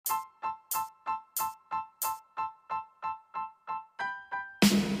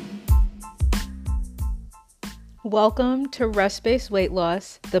Welcome to Rest-Based Weight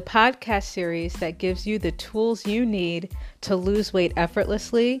Loss, the podcast series that gives you the tools you need to lose weight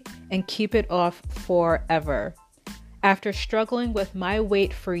effortlessly and keep it off forever. After struggling with my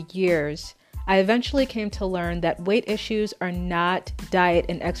weight for years, I eventually came to learn that weight issues are not diet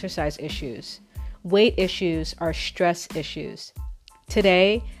and exercise issues. Weight issues are stress issues.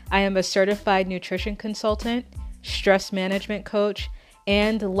 Today, I am a certified nutrition consultant, stress management coach,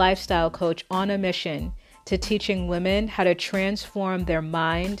 and lifestyle coach on a mission to teaching women how to transform their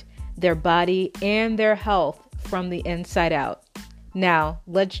mind, their body, and their health from the inside out. Now,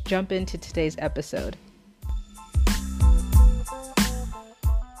 let's jump into today's episode.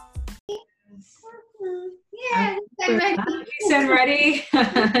 Yeah, he said ready.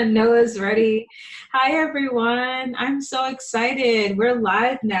 Noah's ready. Hi, everyone. I'm so excited. We're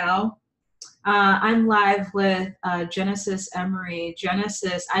live now. I'm live with Genesis Emery.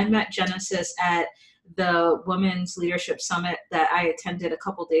 I met Genesis at the Women's Leadership Summit that I attended a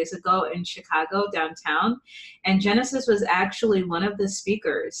couple days ago in Chicago, downtown. And Genesis was actually one of the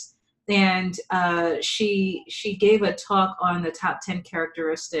speakers. And she gave a talk on the top 10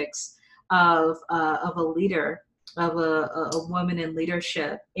 characteristics of a leader, of a woman in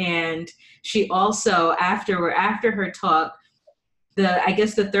leadership. And she also, after her talk,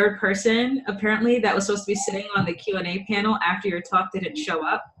 the third person apparently that was supposed to be sitting on the Q&A panel after your talk didn't show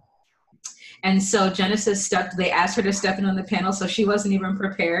up. And so Genesis they asked her to step in on the panel, so she wasn't even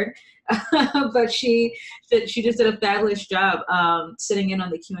prepared. But she just did a fabulous job sitting in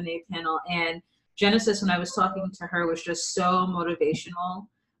on the Q&A panel. And Genesis, when I was talking to her, was just so motivational,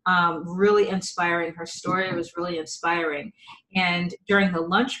 really inspiring. Her story was really inspiring. And during the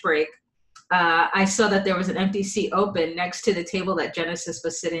lunch break, I saw that there was an empty seat open next to the table that Genesis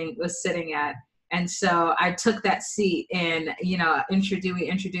was sitting at. And so I took that seat and, we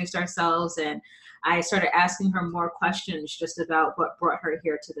introduced ourselves, and I started asking her more questions just about what brought her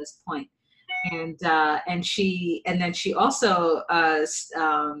here to this point. And then she also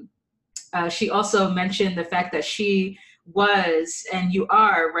mentioned the fact that she was, and you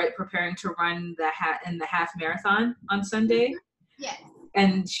are, right, preparing to run the half marathon on Sunday. Yes.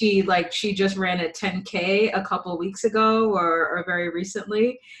 And she just ran a 10K a couple weeks ago or very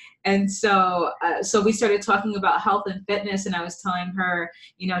recently. And so we started talking about health and fitness, and I was telling her,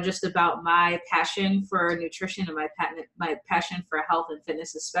 just about my passion for nutrition and my passion for health and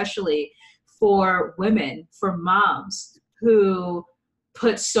fitness, especially for women, for moms who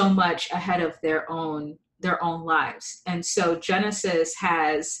put so much ahead of their own lives. And so Genesis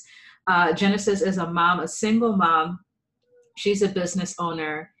is a mom, a single mom. She's a business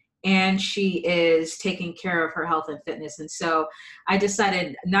owner, and she is taking care of her health and fitness. And so I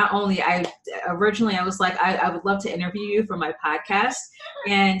decided, originally I was like, I would love to interview you for my podcast.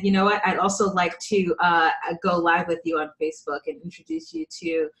 And you know what? I'd also like to go live with you on Facebook and introduce you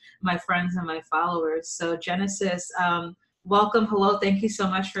to my friends and my followers. So Genesis, welcome. Hello. Thank you so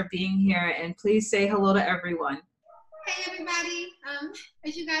much for being here. And please say hello to everyone. Hey, everybody.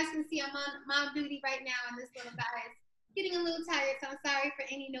 As you guys can see, I'm on mom duty right now, and this little guy is getting a little tired, so I'm sorry for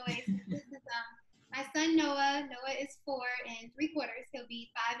any noise. This is my son Noah. Noah is 4 3/4. He'll be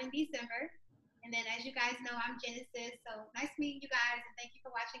 5 in December. And then, as you guys know, I'm Genesis. So nice meeting you guys, and thank you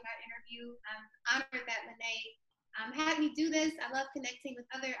for watching our interview. I'm honored that Lene had me do this. I love connecting with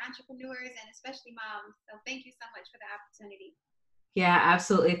other entrepreneurs and especially moms. So thank you so much for the opportunity. Yeah,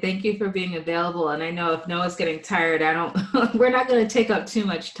 absolutely. Thank you for being available. And I know if Noah's getting tired, we're not going to take up too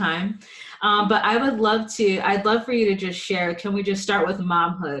much time. But I'd love for you to just share, can we just start with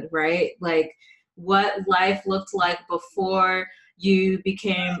momhood, right? Like what life looked like before you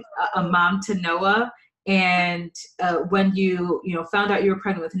became a mom to Noah, and when you found out you were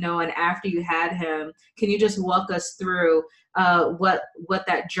pregnant with Noah, and after you had him. Can you just walk us through what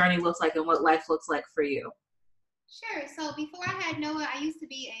that journey looks like and what life looks like for you? Sure. So before I had Noah, I used to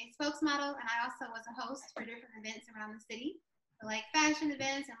be a spokesmodel, and I also was a host for different events around the city, like fashion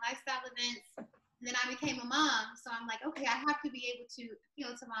events and lifestyle events. And then I became a mom, so I'm like, okay, I have to be able to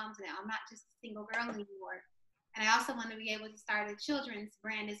appeal to moms now. I'm not just a single girl anymore. And I also want to be able to start a children's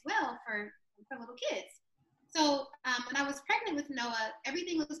brand as well for little kids. So when I was pregnant with Noah,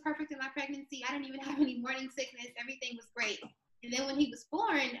 everything was perfect in my pregnancy. I didn't even have any morning sickness. Everything was great. And then when he was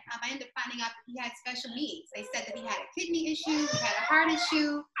born, I ended up finding out that he had special needs. They said that he had a kidney issue, he had a heart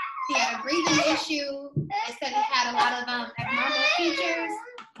issue, he had a breathing issue. They said he had a lot of abnormal features.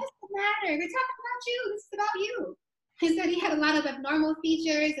 What's the matter? We're talking about you. This is about you. He said he had a lot of abnormal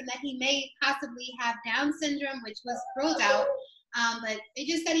features and that he may possibly have Down syndrome, which was ruled out. But they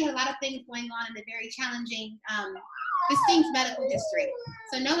just said he had a lot of things going on in a very challenging distinct medical history.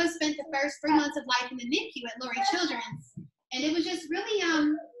 So Noah spent the first 3 months of life in the NICU at Lurie Children's, and it was just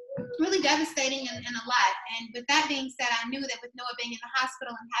really devastating and a lot. And with that being said, I knew that with Noah being in the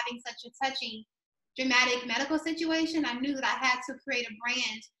hospital and having such a touching, dramatic medical situation, I knew that I had to create a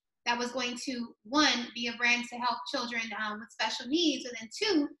brand that was going to, one, be a brand to help children with special needs, and then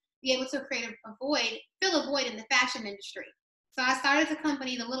two, be able to fill a void in the fashion industry. So I started the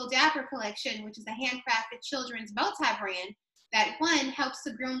company, the Little Dapper Collection, which is a handcrafted children's bow tie brand that, one, helps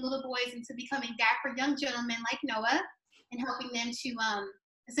to groom little boys into becoming dapper young gentlemen like Noah, and helping them to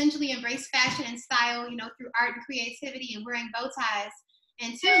essentially embrace fashion and style, through art and creativity and wearing bow ties.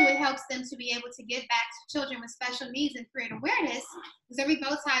 And two, it helps them to be able to give back to children with special needs and create awareness, because every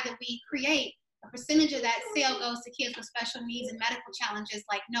bow tie that we create, a percentage of that sale goes to kids with special needs and medical challenges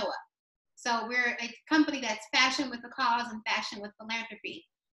like Noah. So we're a company that's fashion with a cause and fashion with philanthropy.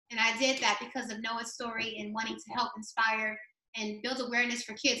 And I did that because of Noah's story and wanting to help inspire and build awareness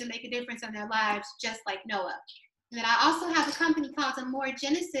for kids and make a difference in their lives, just like Noah. And then I also have a company called Amore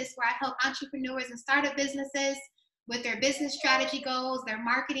Genesis, where I help entrepreneurs and startup businesses with their business strategy goals, their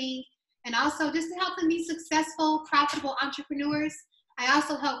marketing, and also just to help them be successful, profitable entrepreneurs. I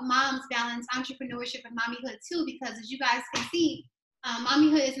also help moms balance entrepreneurship and mommyhood too, because as you guys can see,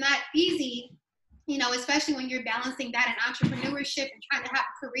 mommyhood is not easy, especially when you're balancing that and entrepreneurship and trying to have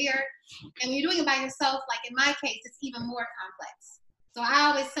a career. And when you're doing it by yourself, like in my case, it's even more complex. So I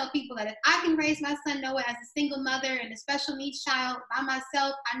always tell people that if I can raise my son Noah as a single mother and a special needs child by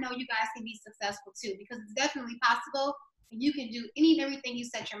myself, I know you guys can be successful too, because it's definitely possible, and you can do any and everything you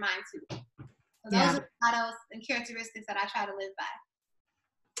set your mind to. So those are the mottos and characteristics that I try to live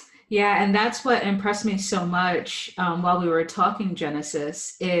by. Yeah, and that's what impressed me so much while we were talking,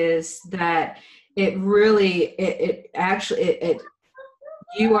 Genesis, is that it really,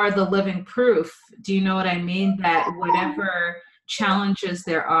 you are the living proof. Do you know what I mean? That whatever challenges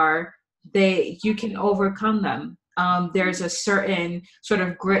there are, you can overcome them. There's a certain sort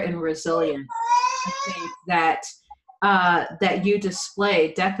of grit and resilience, I think, that you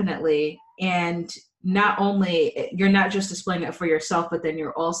display, definitely. And not only, you're not just displaying it for yourself, but then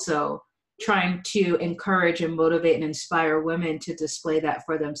you're also trying to encourage and motivate and inspire women to display that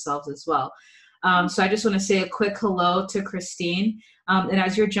for themselves as well. So I just want to say a quick hello to Christine. And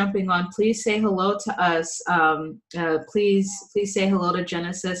as you're jumping on, please say hello to us. Please say hello to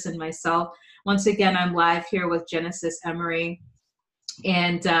Genesis and myself. Once again, I'm live here with Genesis Emery.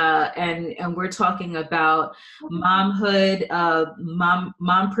 And we're talking about momhood,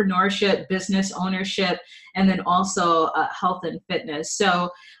 mompreneurship, business ownership, and then also health and fitness.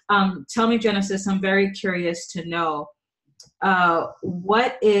 So tell me, Genesis, I'm very curious to know,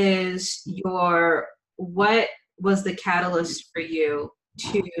 what was the catalyst for you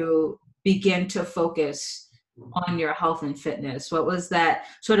to begin to focus on your health and fitness? What was that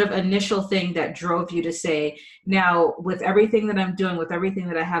sort of initial thing that drove you to say, now with everything that I'm doing, with everything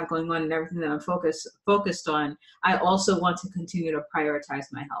that I have going on and everything that I'm focused on, I also want to continue to prioritize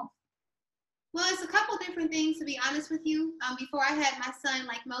my health? Well, it's a couple different things, to be honest with you. Before I had my son,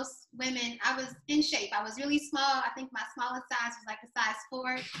 like most women, I was in shape. I was really small. I think my smallest size was like a size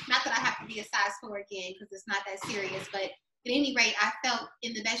 4. Not that I have to be a size 4 again, because it's not that serious. But at any rate, I felt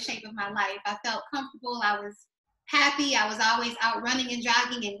in the best shape of my life. I felt comfortable. I was happy. I was always out running and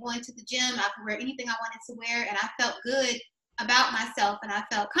jogging and going to the gym. I could wear anything I wanted to wear, and I felt good about myself, and I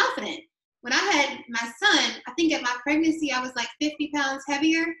felt confident. When I had my son, I think at my pregnancy, I was like 50 pounds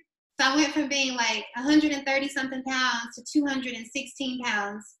heavier. So I went from being like 130 something pounds to 216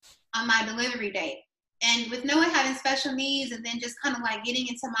 pounds on my delivery date. And with Noah having special needs, and then just kind of like getting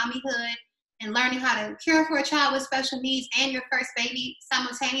into mommyhood and learning how to care for a child with special needs and your first baby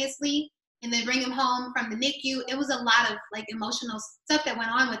simultaneously, and then bring him home from the NICU, it was a lot of like emotional stuff that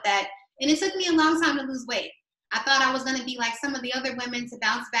went on with that. And it took me a long time to lose weight. I thought I was going to be like some of the other women to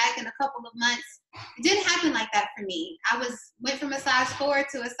bounce back in a couple of months. It didn't happen like that for me. I went from a size 4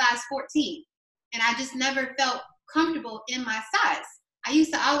 to a size 14, and I just never felt comfortable in my size. I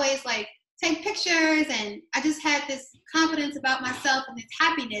used to always like take pictures, and I just had this confidence about myself and this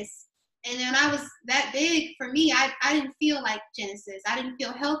happiness. And then I was that big, for me, I didn't feel like Genesis. I didn't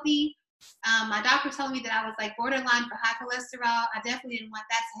feel healthy. My doctor told me that I was like borderline for high cholesterol. I definitely didn't want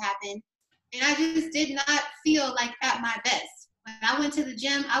that to happen. And I just did not feel like at my best. When I went to the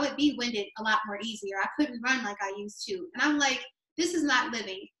gym, I would be winded a lot more easier. I couldn't run like I used to. And I'm like, this is not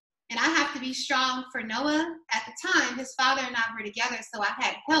living. And I have to be strong for Noah. At the time, his father and I were together, so I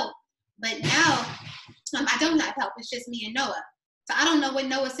had help. But now, I don't have help. It's just me and Noah. So I don't know what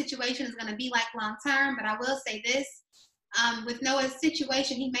Noah's situation is going to be like long term, but I will say this. With Noah's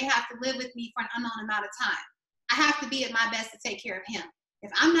situation, he may have to live with me for an unknown amount of time. I have to be at my best to take care of him.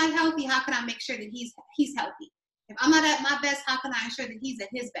 If I'm not healthy, how can I make sure that he's healthy? If I'm not at my best, how can I ensure that he's at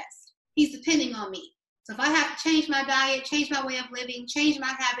his best? He's depending on me. So if I have to change my diet, change my way of living, change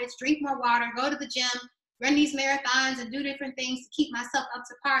my habits, drink more water, go to the gym, run these marathons and do different things to keep myself up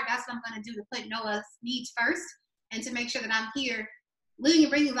to par, that's what I'm going to do to put Noah's needs first and to make sure that I'm here living and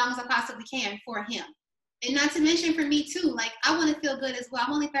breathing as long as I possibly can for him. And not to mention for me too, like I want to feel good as well.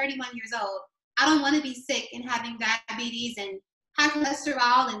 I'm only 31 years old. I don't want to be sick and having diabetes and high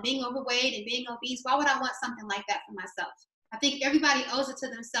cholesterol and being overweight and being obese. Why would I want something like that for myself? I think everybody owes it to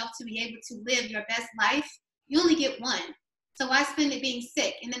themselves to be able to live your best life. You only get one. So why spend it being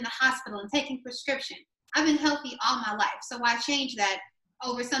sick and in the hospital and taking prescription? I've been healthy all my life. So why change that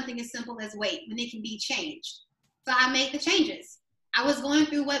over something as simple as weight when it can be changed? So I made the changes. I was going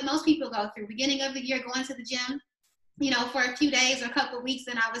through what most people go through. Beginning of the year, going to the gym, for a few days or a couple of weeks,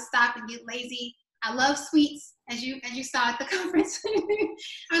 then I would stop and get lazy. I love sweets, as you saw at the conference.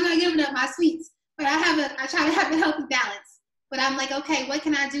 I'm not giving up my sweets, but I try to have a healthy balance. But I'm like, okay, what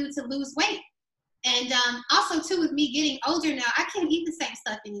can I do to lose weight? And also too, with me getting older now, I can't eat the same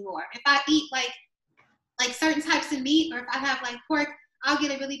stuff anymore. If I eat like certain types of meat, or if I have like pork, I'll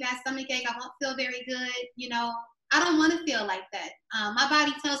get a really bad stomach ache. I won't feel very good. I don't want to feel like that. My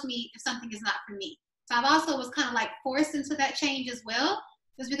body tells me if something is not for me. So I've also was kind of like forced into that change as well,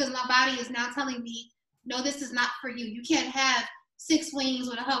 just because my body is now telling me, no, this is not for you. You can't have 6 wings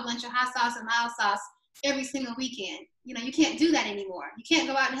with a whole bunch of hot sauce and mild sauce every single weekend. You can't do that anymore. You can't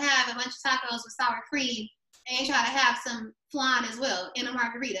go out and have a bunch of tacos with sour cream and try to have some flan as well in a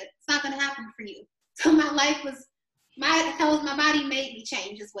margarita. It's not going to happen for you. So my health, my body made me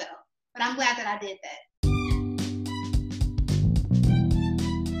change as well. But I'm glad that I did that.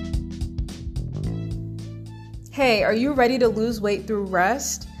 Hey, are you ready to lose weight through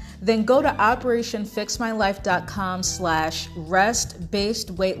rest? Then go to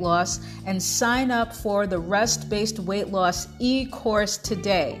operationfixmylife.com/rest-based weight loss and sign up for the Rest-Based Weight Loss e-course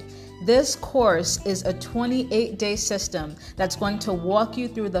today. This course is a 28-day system that's going to walk you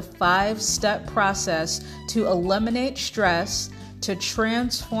through the 5-step process to eliminate stress, to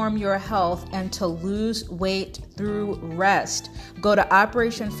transform your health, and to lose weight through rest. Go to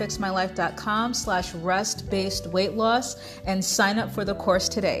operationfixmylife.com/rest-based weight loss and sign up for the course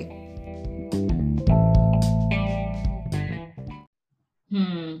today.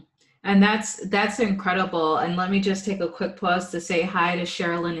 And that's incredible. And let me just take a quick pause to say hi to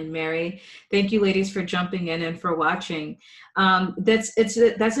Sherilyn and Mary. Thank you, ladies, for jumping in and for watching. That's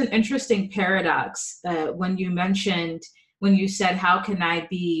an interesting paradox when you said, how can I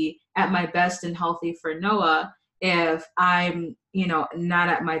be at my best and healthy for Noah if I'm, not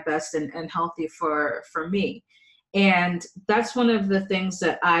at my best and healthy for me? And that's one of the things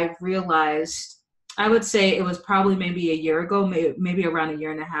that I've realized. I would say it was probably maybe a year ago, maybe around a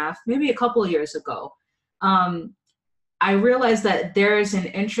year and a half, maybe a couple of years ago. I realized that there's an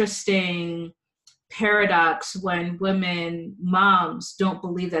interesting paradox when moms don't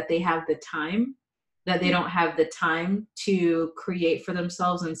believe that they have the time, that they don't have the time to create for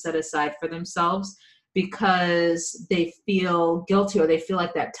themselves and set aside for themselves because they feel guilty or they feel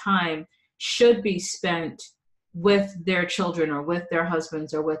like that time should be spent with their children or with their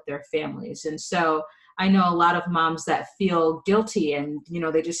husbands or with their families. And so I know a lot of moms that feel guilty and,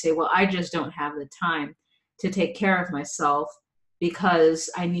 they just say, well, I just don't have the time to take care of myself because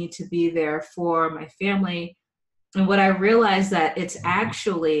I need to be there for my family. And what I realized that it's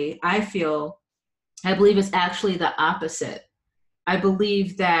actually, I believe it's actually the opposite. I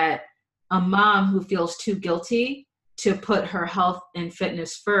believe that a mom who feels too guilty to put her health and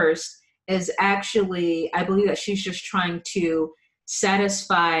fitness first is actually, I believe that she's just trying to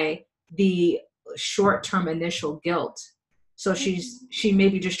satisfy the short-term initial guilt. So she may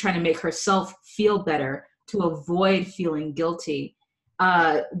be just trying to make herself feel better to avoid feeling guilty.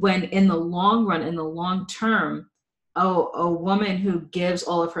 When in the long run, in the long term, a woman who gives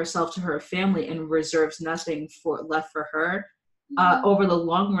all of herself to her family and reserves nothing left for her, over the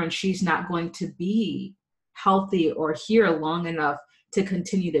long run, she's not going to be healthy or here long enough to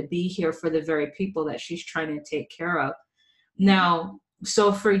continue to be here for the very people that she's trying to take care of. Now,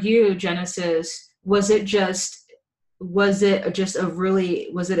 so for you, Genesis, was it a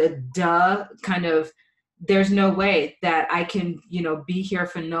duh kind of, there's no way that I can, be here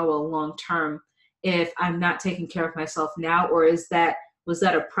for Noah long term if I'm not taking care of myself now? Or was that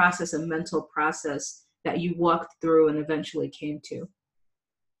a process, a mental process that you walked through and eventually came to?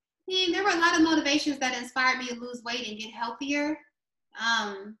 There were a lot of motivations that inspired me to lose weight and get healthier.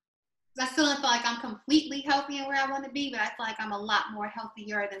 I still don't feel like I'm completely healthy and where I want to be, but I feel like I'm a lot more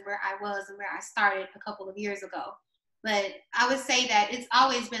healthier than where I was and where I started a couple of years ago. But I would say that it's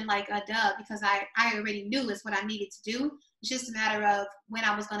always been like a dub because I already knew it's what I needed to do. It's just a matter of when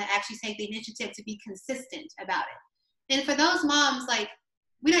I was going to actually take the initiative to be consistent about it. And for those moms, like,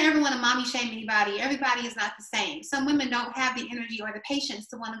 we don't ever want to mommy shame anybody. Everybody is not the same. Some women don't have the energy or the patience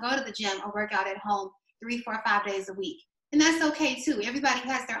to want to go to the gym or work out at home 3, 4, 5 days a week. And that's okay too. Everybody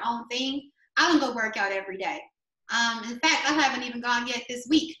has their own thing. I don't go work out every day. In fact, I haven't even gone yet this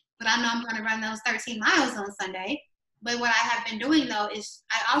week, but I know I'm going to run those 13 miles on Sunday. But what I have been doing though is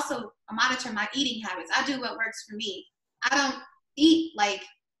I also monitor my eating habits. I do what works for me. I don't eat like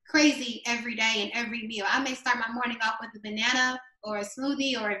crazy every day and every meal. I may start my morning off with a banana or a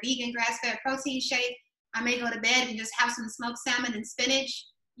smoothie or a vegan grass-fed protein shake. I may go to bed and just have some smoked salmon and spinach.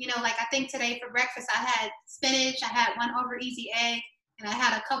 You know, like I think today for breakfast, I had spinach, I had 1 over easy egg, and I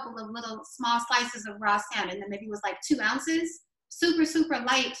had a couple of little small slices of raw salmon that maybe was like 2 ounces. Super, super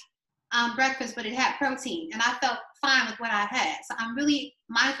light breakfast, but it had protein, and I felt fine with what I had. So I'm really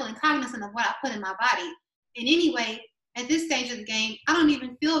mindful and cognizant of what I put in my body. And anyway, at this stage of the game, I don't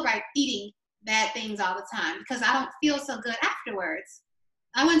even feel right eating bad things all the time because I don't feel so good afterwards.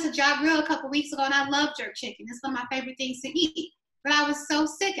 I went to Job Grill a couple weeks ago, and I love jerk chicken. It's one of my favorite things to eat. But I was so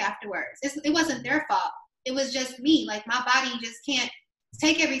sick afterwards. It wasn't their fault. It was just me. Like, my body just can't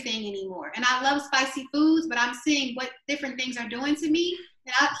take everything anymore. And I love spicy foods, but I'm seeing what different things are doing to me,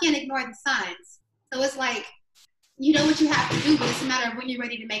 and I can't ignore the signs. So it's like, you know what you have to do, but it's a matter of when you're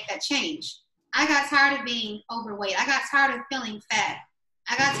ready to make that change. I got tired of being overweight. I got tired of feeling fat.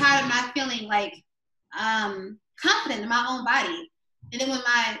 I got tired of not feeling like confident in my own body. And then when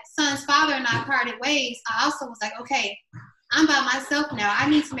my son's father and I parted ways, I also was like, okay, I'm by myself now. I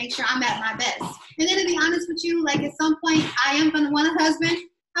need to make sure I'm at my best. And then to be honest with you, like at some point, I am going to want a husband.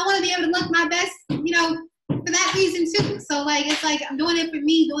 I want to be able to look my best, you know, for that reason too. So like, it's like I'm doing it for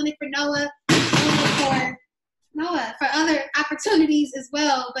me, doing it for Noah, doing it for other opportunities as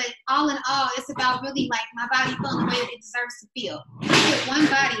well. But all in all, it's about really like my body feeling the way that it deserves to feel. I get one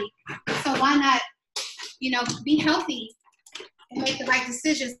body, so why not, you know, be healthy and make the right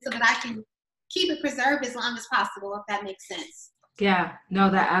decisions so that I can keep it preserved as long as possible, if that makes sense. Yeah, no,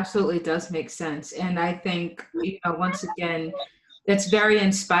 that absolutely does make sense. And I think, you know, once again, it's very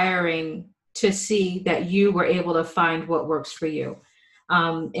inspiring to see that you were able to find what works for you.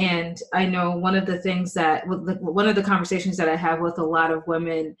 And I know one of the things that, one of the conversations that I have with a lot of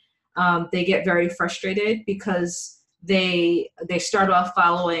women, they get very frustrated because they start off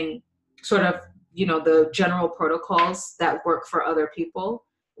following sort of, you know, the general protocols that work for other people.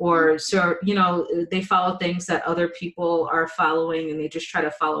 Or, so, you know, they follow things that other people are following, and they just try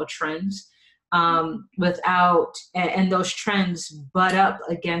to follow trends without, and those trends butt up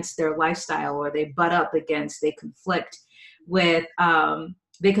against their lifestyle, or they conflict with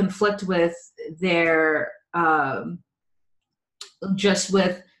their, just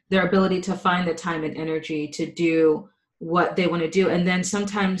with their ability to find the time and energy to do what they want to do. And then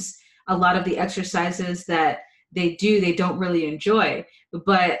sometimes a lot of the exercises that they do, they don't really enjoy.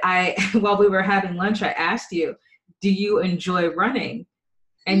 But while we were having lunch, I asked you, do you enjoy running?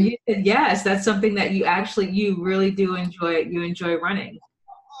 And you said, yes, that's something that you really do enjoy. You enjoy running.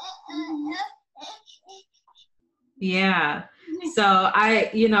 Yeah. So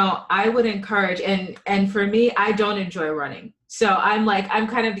I would encourage, and for me, I don't enjoy running. So I'm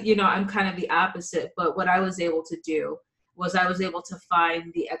kind of the opposite. But what I was able to do was I was able to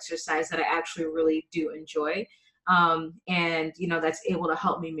find the exercise that I actually really do enjoy. And, you know, that's able to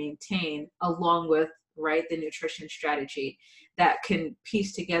help me maintain, along with, right, the nutrition strategy that can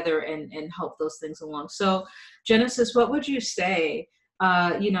piece together and help those things along. So Genesis, what would you say,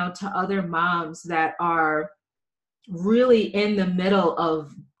 to other moms that are really in the middle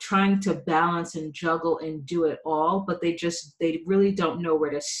of trying to balance and juggle and do it all, but they really don't know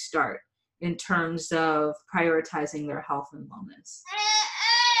where to start in terms of prioritizing their health and wellness?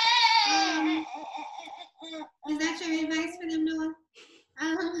 Is that your advice for them, Noah?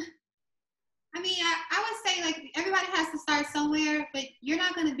 I would say, like, everybody has to start somewhere, but you're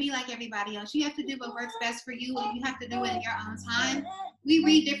not going to be like everybody else. You have to do what works best for you, and you have to do it in your own time. We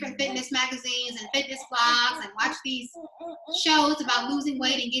read different fitness magazines and fitness blogs and watch these shows about losing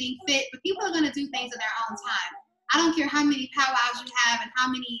weight and getting fit, but people are going to do things in their own time. I don't care how many powwows you have and how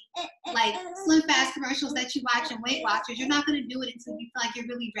many, like, Slim Fast commercials that you watch and Weight Watchers. You're not going to do it until you feel like you're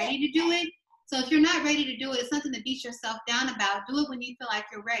really ready to do it. So if you're not ready to do it, it's nothing to beat yourself down about. Do it when you feel like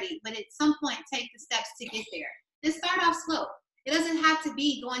you're ready. But at some point, take the steps to get there. And start off slow. It doesn't have to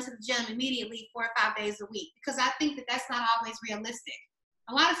be going to the gym immediately 4 or 5 days a week, because I think that that's not always realistic.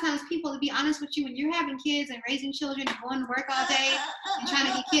 a lot of times people, to be honest with you, when you're having kids and raising children and going to work all day and trying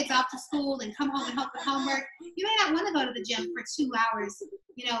to get kids off to school and come home and help with homework, you may not want to go to the gym for 2 hours,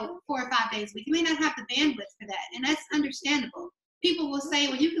 4 or 5 days a week. You may not have the bandwidth for that, and that's understandable. People will say,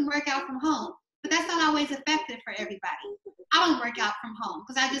 well, you can work out from home, but that's not always effective for everybody. I don't work out from home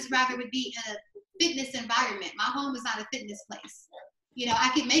because I just rather would be in a fitness environment. My home is not a fitness place.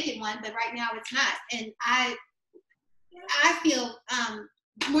 I could make it one, but right now it's not. And I feel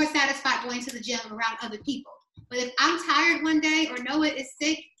more satisfied going to the gym around other people. But if I'm tired one day or Noah is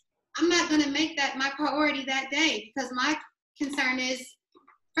sick, I'm not going to make that my priority that day, because my concern is,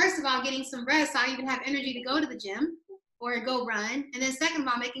 first of all, getting some rest so I even have energy to go to the gym or go run. And then second of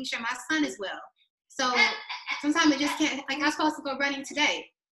all, making sure my son is well. So sometimes I just can't, like I was supposed to go running today.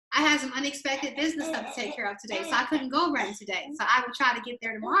 I had some unexpected business stuff to take care of today, so I couldn't go running today. So I will try to get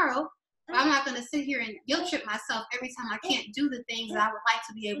there tomorrow, but I'm not going to sit here and guilt trip myself every time I can't do the things that I would like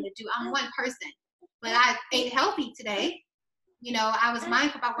to be able to do. I'm one person, but I ate healthy today. I was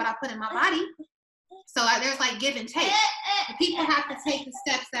mindful about what I put in my body. So there's like give and take. But people have to take the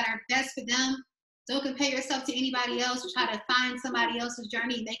steps that are best for them. Don't compare yourself to anybody else or try to find somebody else's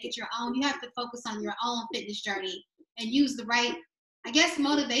journey and make it your own. You have to focus on your own fitness journey and use the right,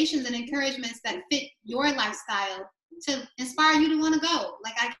 motivations and encouragements that fit your lifestyle to inspire you to want to go.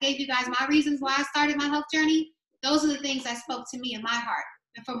 Like I gave you guys my reasons why I started my health journey. Those are the things that spoke to me in my heart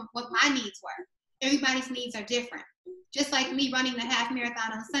and from what my needs were. Everybody's needs are different. Just like me running the half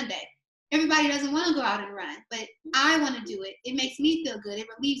marathon on Sunday. Everybody doesn't want to go out and run, but I want to do it. It makes me feel good. It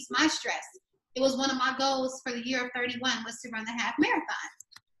relieves my stress. It was one of my goals for the year of 31 was to run the half marathon.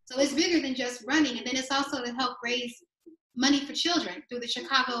 So it's bigger than just running. And then it's also to help raise money for children through the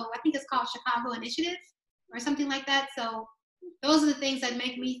Chicago, I think it's called Chicago Initiative or something like that. So those are the things that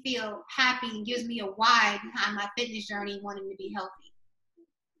make me feel happy and gives me a why behind my fitness journey, wanting to be healthy.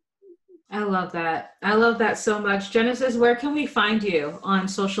 I love that. I love that so much. Genesis, where can we find you on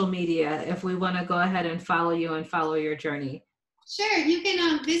social media if we want to go ahead and follow you and follow your journey? Sure. You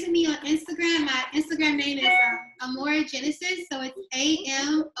can visit me on Instagram. My Instagram name is Amour Genesis. So it's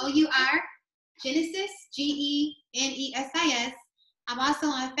AMOUR Genesis, GENESIS. I'm also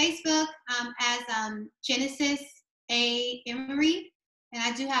on Facebook as Genesis A. Emery. And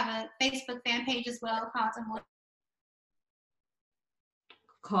I do have a Facebook fan page as well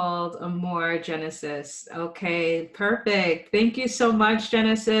called Amour Genesis. Okay, perfect. Thank you so much,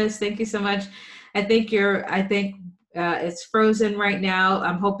 Genesis. Thank you so much. I think it's frozen right now.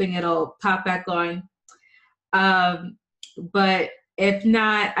 I'm hoping it'll pop back on. But if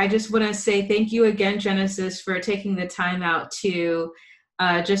not, I just want to say thank you again, Genesis, for taking the time out to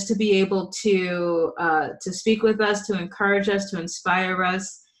just to be able to speak with us, to encourage us, to inspire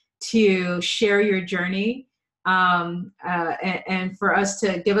us, to share your journey, and for us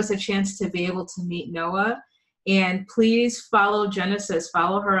to give us a chance to be able to meet Noah. And please follow Genesis,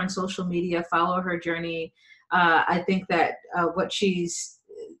 follow her on social media, follow her journey. I think that what she's,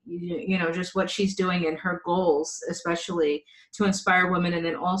 just what she's doing and her goals, especially to inspire women, and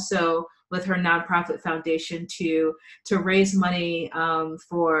then also with her nonprofit foundation to raise money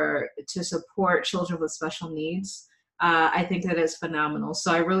to support children with special needs. I think that is phenomenal.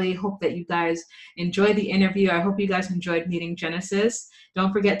 So I really hope that you guys enjoyed the interview. I hope you guys enjoyed meeting Genesis.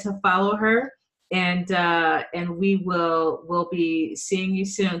 Don't forget to follow her. And we will be seeing you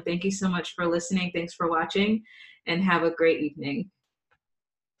soon. Thank you so much for listening. Thanks for watching, and have a great evening.